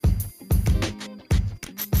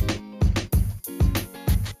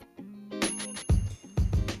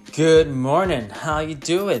Good morning. How you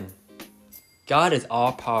doing? God is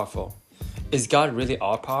all powerful. Is God really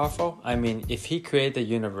all powerful? I mean, if he created the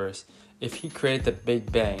universe, if he created the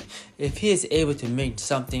Big Bang, if he is able to make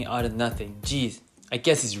something out of nothing, geez, I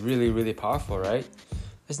guess he's really powerful, right?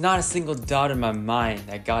 There's not a single doubt in my mind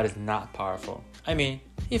that God is not powerful. I mean,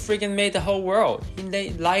 he freaking made the whole world. He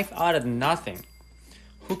made life out of nothing.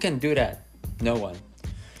 Who can do that? No one.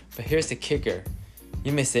 But here's the kicker.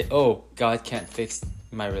 You may say, oh, God can't fix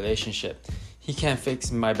my relationship. He can't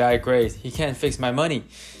fix my bad grades. He can't fix my money.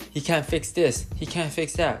 He can't fix this. He can't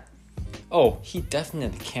fix that. Oh, he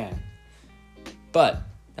definitely can. But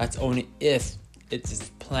that's only if it's his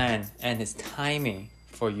plan and his timing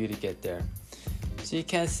for you to get there. So you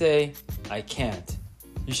can't say, I can't.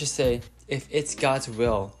 You should say, if it's God's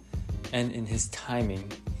will and in his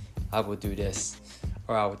timing, I will do this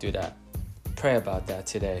or I will do that. Pray about that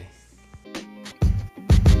today.